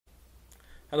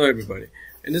Hello everybody.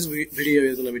 In this video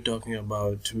we're going to be talking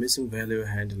about missing value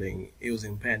handling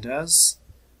using Pandas.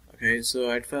 Okay,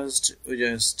 so at first we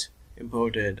just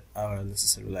imported our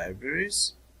necessary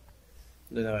libraries,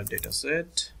 then our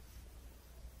dataset.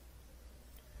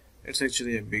 It's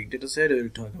actually a big dataset. We'll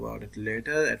talk about it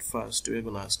later. At first we're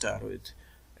going to start with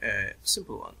a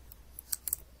simple one.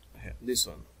 Okay, this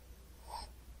one.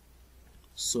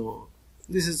 So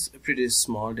this is a pretty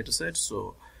small dataset,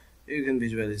 so you can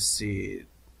visually see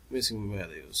missing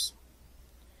values.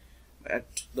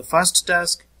 But the first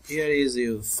task here is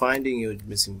you finding your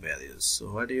missing values. So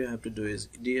what you have to do is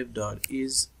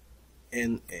df.isNA.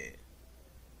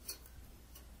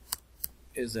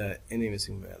 Is there any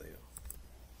missing value?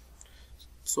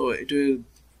 So it will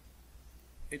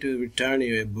return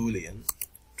you a boolean,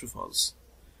 true false.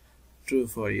 True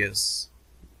for yes,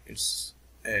 it's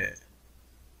a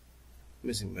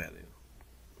missing value.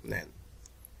 Then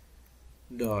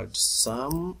dot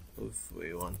sum if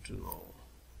we want to know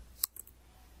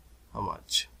how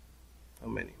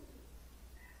many.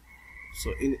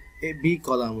 So in a B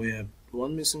column we have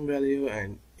one missing value,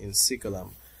 and in C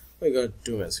column we got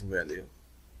two missing value.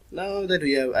 Now that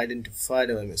we have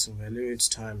identified our missing value, it's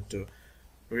time to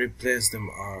replace them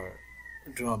or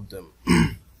drop them.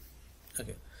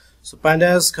 Okay, so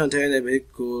Pandas contain a very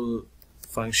cool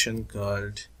function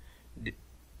called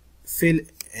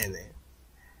fillna.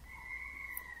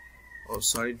 Oh,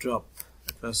 sorry, drop.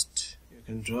 At first you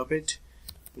can drop it,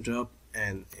 drop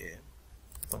an a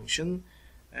function,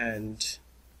 and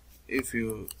if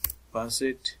you pass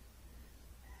it,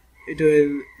 it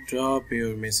will drop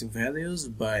your missing values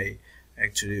by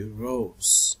actually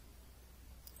rows.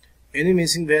 Any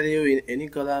missing value in any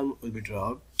column will be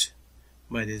dropped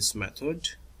by this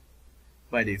method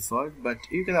by default, but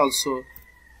you can also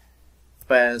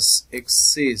pass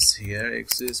axis here.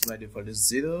 Axis by default is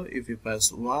 0. If you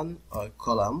pass 1 or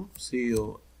column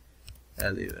COLUMNS,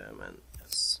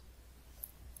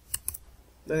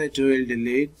 then it will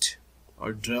delete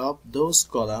or drop those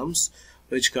columns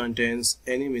which contains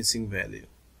any missing value.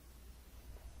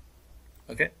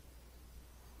 Okay,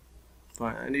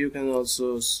 fine. And you can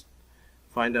also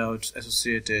find out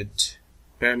associated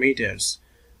parameters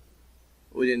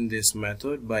within this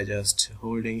method by just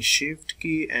holding shift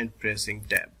key and pressing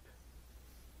tab.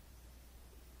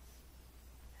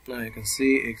 Now you can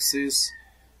see axis,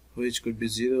 which could be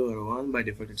 0 or 1. By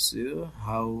default it's 0.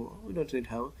 How? We don't need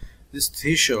how. This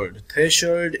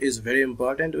threshold is very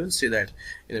important. We'll see that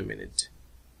in a minute.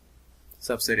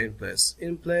 Subset in place.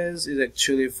 In place is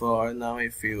actually for, now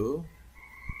if you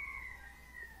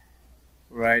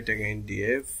write again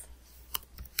df,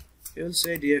 you will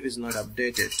say df is not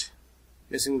updated,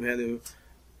 missing value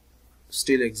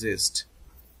still exists.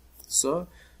 So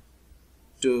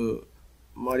to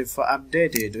modify,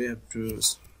 update it, we have to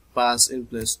pass in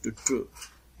place to true.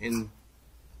 In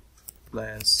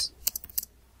place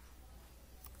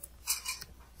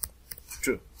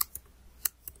true.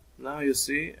 Now you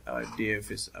see our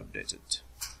df is updated.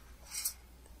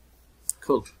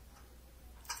 Cool.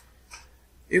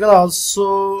 You can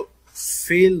also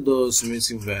fill those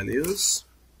missing values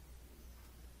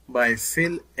by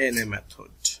fillna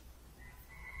method.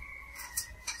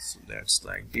 So that's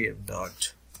like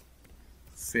df.fillna.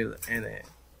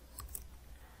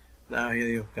 Now here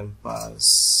you can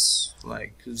pass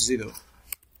like 0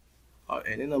 or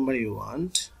any number you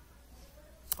want,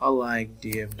 or like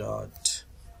df.min.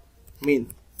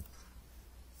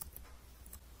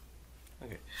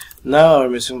 Okay, now our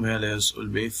missing values will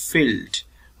be filled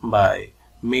by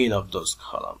mean of those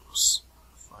columns.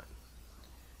 Fine.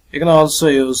 You can also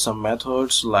use some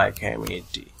methods like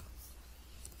met.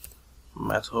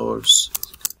 Methods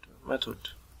is equal to method.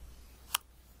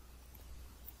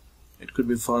 It could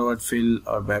be forward fill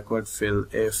or backward fill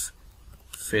if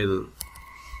fill.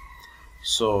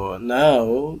 So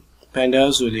now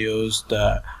Pandas will use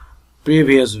the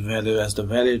previous value as the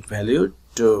valid value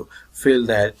to fill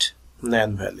that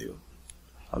non value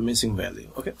or missing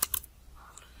value. Okay.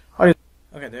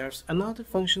 Okay, there's another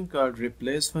function called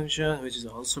replace function, which is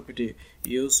also pretty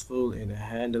useful in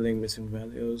handling missing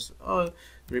values or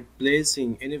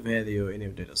replacing any value in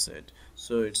your dataset.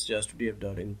 So it's just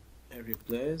df.in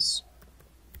replace.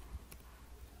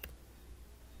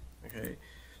 Okay,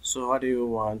 so what do you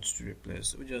want to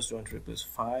replace? We just want to replace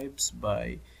 5s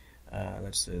by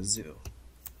let's say 0.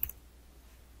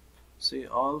 See,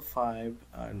 all 5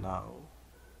 are now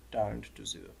turned to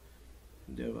 0.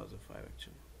 There was a 5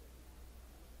 actually.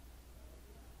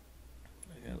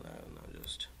 Okay, now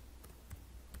just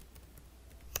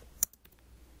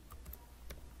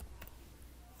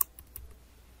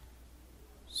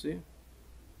see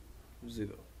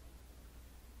 0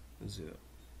 0.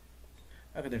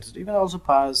 Okay, that's it. You can also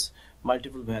pass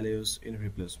multiple values in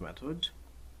replace method.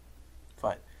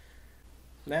 Fine.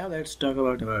 Now let's talk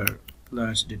about our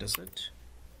large dataset.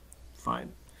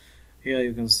 Fine. Here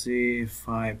you can see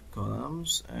 5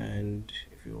 columns, and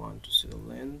if you want to see the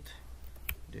length,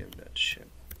 div.shape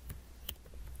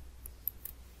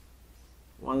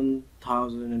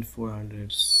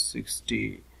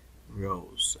 1460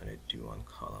 rows and 81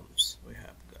 columns we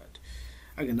have got.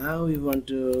 Okay, now we want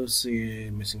to see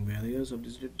missing values of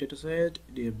this dataset.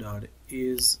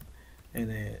 div.is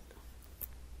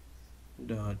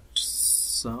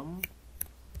na.sum.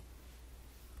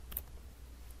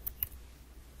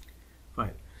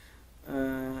 Fine.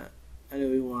 And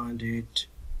we want it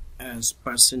as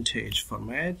percentage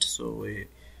format, so we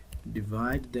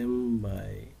divide them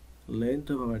by length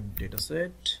of our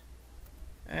dataset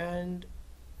and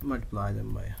multiply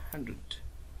them by 100.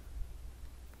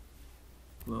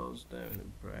 Close them in a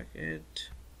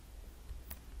bracket.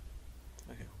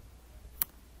 Okay.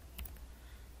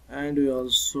 And we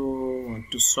also want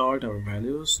to sort our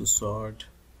values. So sort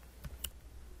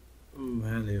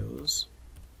values.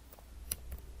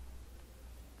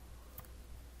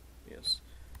 Yes,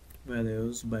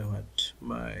 values by what?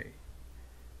 By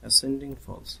ascending,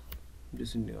 false,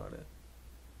 descending order.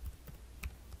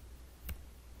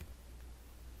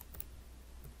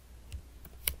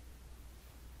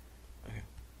 Okay.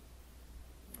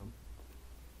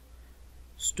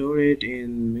 Store it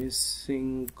in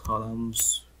missing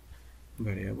columns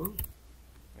variable.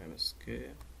 MSK.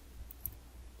 Okay,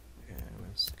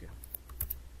 MSK.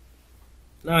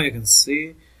 Now you can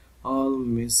see all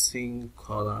missing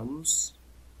columns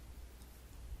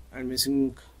and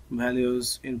missing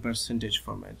values in percentage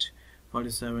format.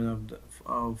 47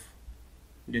 of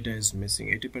data is missing.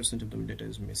 80% of the data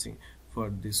is missing for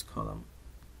this column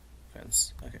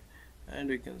fence. Okay, and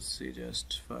we can see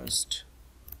just first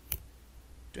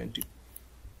 20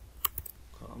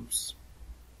 columns.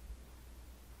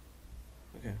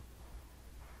 Okay,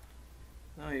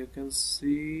 now you can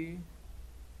see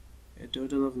a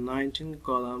total of 19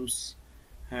 columns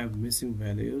have missing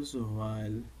values,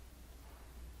 while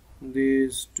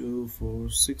these 2, 4,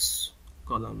 6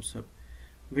 columns have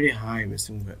very high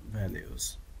missing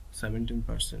values,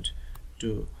 17%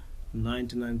 to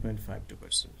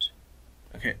 99.52%.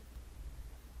 Okay,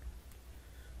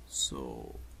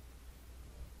 so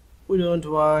we don't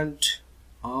want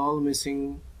all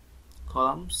missing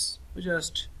columns, we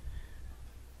just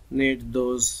need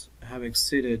those have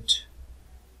exceeded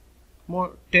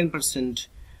more 10%,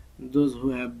 those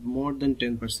who have more than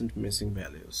 10% missing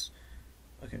values.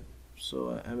 Okay,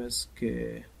 so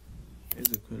MSK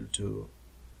is equal to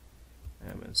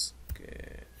MSK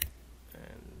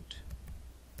and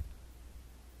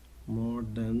more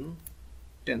than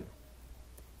 10.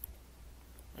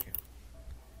 Okay,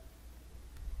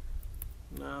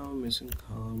 now missing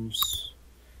columns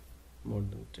more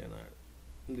than 10 are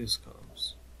these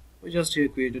columns. We just here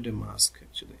created a mask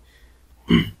actually.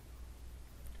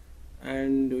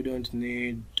 And we don't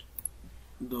need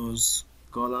those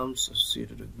columns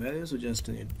associated with values, we just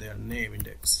need their name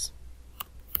index.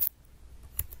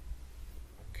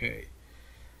 Okay,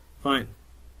 fine.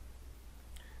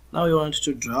 Now we want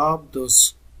to drop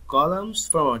those columns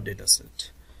from our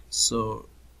dataset. So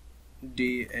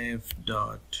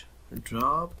df.drop,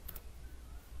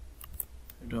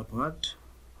 drop what?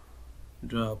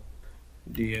 Drop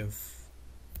df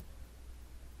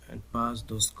and pass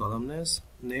those column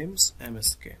names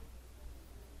MSK.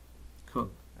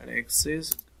 Cool. And X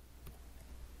is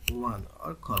 1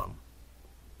 or column,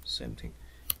 same thing.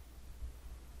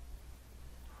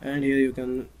 And here you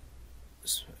can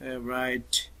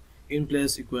write in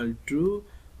place equal true,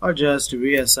 or just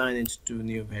reassign it to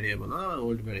new variable or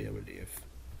old variable df,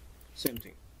 same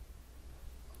thing.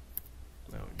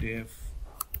 Now df,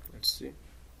 let's see,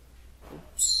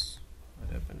 oops,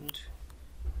 what happened?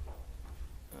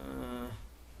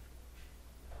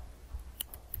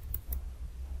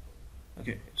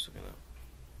 Okay, it's okay now.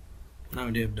 Now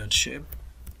div.shape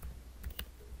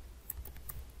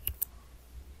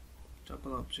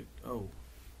tuple object. Oh,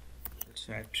 it's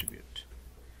attribute.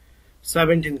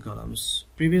 17 columns.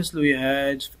 Previously we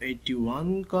had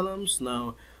 81 columns.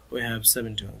 Now we have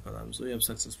 71 columns. We have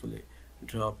successfully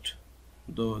dropped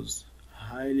those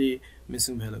highly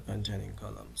missing value containing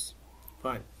columns.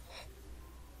 Fine.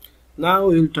 Now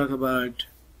we'll talk about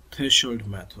threshold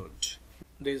method.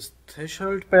 This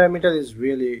threshold parameter is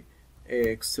really an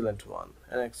excellent one,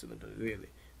 really.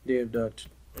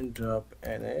 div.drop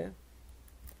na.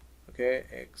 Okay,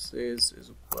 x is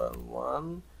equal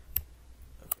 1.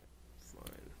 Okay,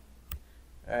 fine.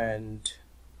 And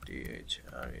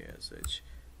thresh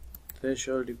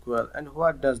threshold equal, and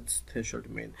what does this threshold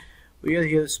mean? We are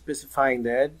here specifying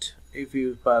that if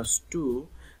you pass 2,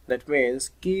 that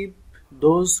means keep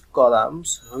those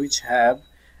columns which have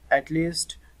at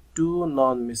least 2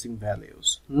 non-missing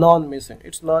values. Non-missing,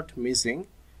 it's not missing,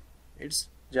 it's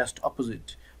just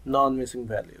opposite, non-missing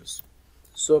values.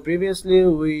 So previously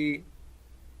we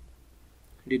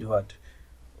did what?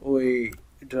 We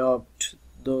dropped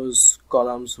those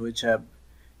columns which have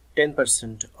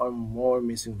 10% or more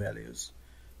missing values.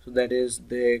 So that is,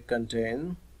 they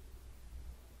contain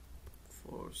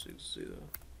 460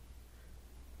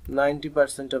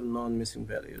 90% of non-missing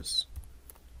values.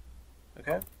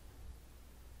 Okay,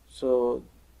 so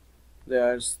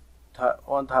there's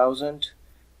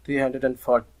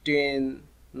 1314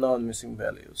 non-missing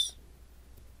values.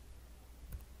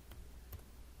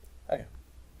 Okay,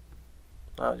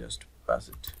 now just pass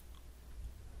it.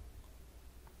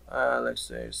 Let's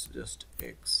say it's just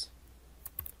X,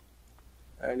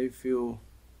 and if you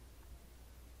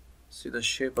see the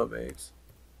shape of X,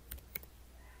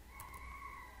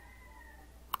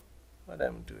 what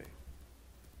I'm doing,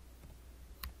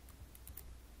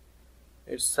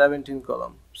 it's 17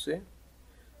 column. See,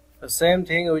 the same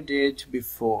thing we did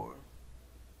before.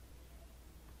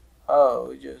 Oh,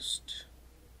 we just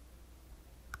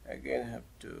again have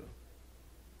to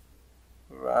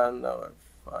run our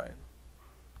file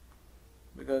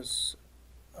because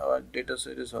our data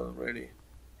set is already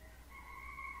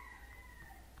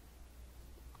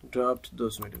dropped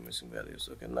those missing values.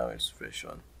 Okay, now it's fresh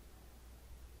one.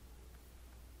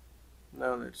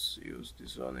 Now let's use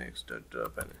this one,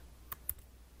 X.Dropna.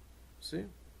 See,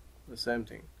 the same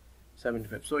thing,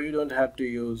 75. So you don't have to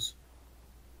use,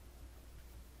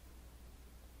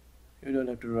 you don't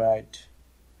have to write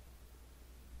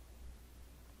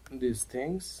these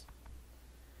things.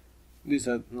 These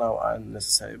are now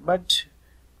unnecessary, but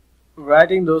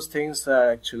writing those things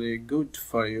are actually good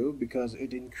for you because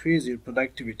it increases your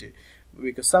productivity.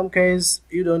 Because some case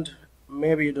you don't,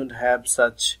 maybe you don't have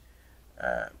such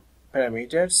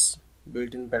parameters,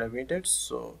 built-in parameters,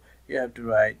 so you have to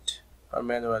write or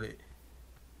manually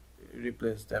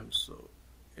replace them. So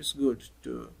it's good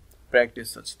to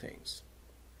practice such things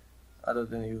other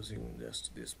than using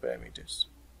just these parameters.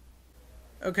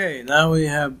 Okay, now we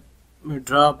have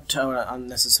dropped our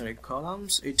unnecessary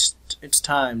columns. It's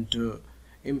time to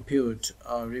impute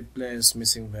or replace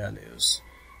missing values.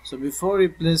 So before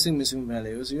replacing missing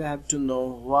values, you have to know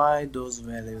why those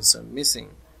values are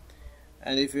missing.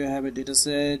 And if you have a data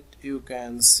set, you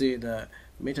can see the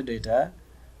metadata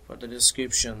for the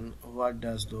description. What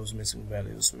does those missing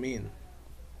values mean?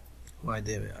 Why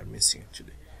they are missing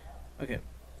actually. Okay,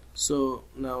 so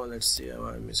now let's see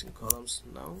our missing columns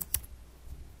now.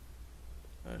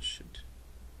 Should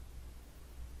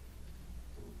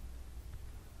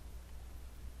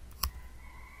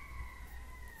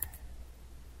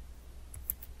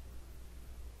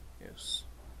yes.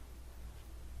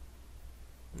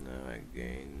 Now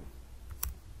again,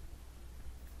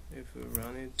 if we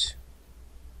run it,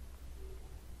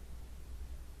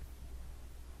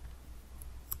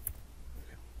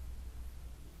 okay.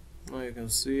 Now you can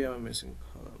see our missing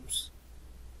columns.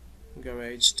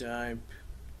 Garage type,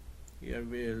 year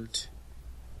built,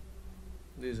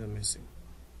 these are missing.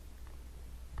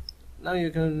 Now you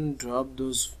can drop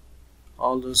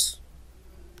all those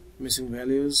missing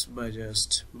values by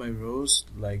rows,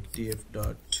 like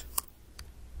df.drop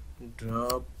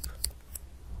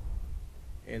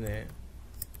NA.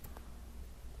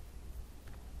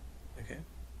 Okay,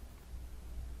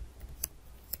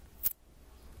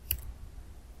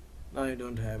 now you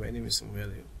don't have any missing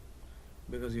value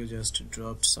because you just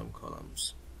dropped some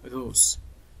columns with rows.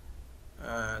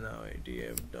 Now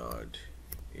df dot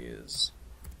is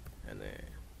NA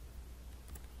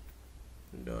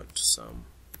dot sum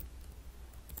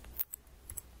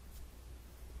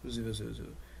 0 0 0.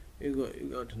 You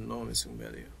got no missing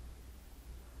value.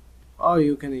 Or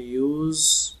you can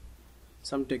use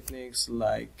some techniques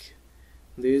like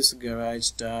this garage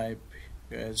type,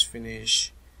 garage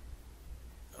finish.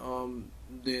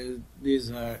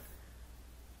 These are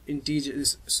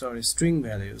string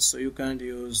values, so you can't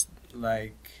use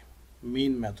like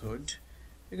mean method.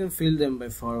 You can fill them by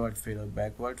forward fill or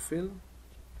backward fill.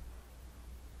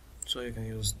 So you can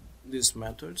use these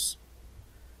methods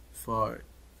for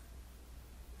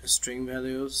string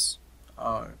values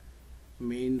or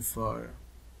mean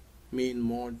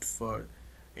mode for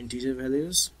integer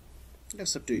values.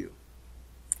 That's up to you.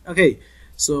 Okay,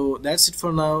 so that's it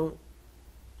for now.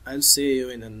 I'll see you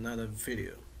in another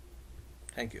video.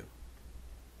 Thank you.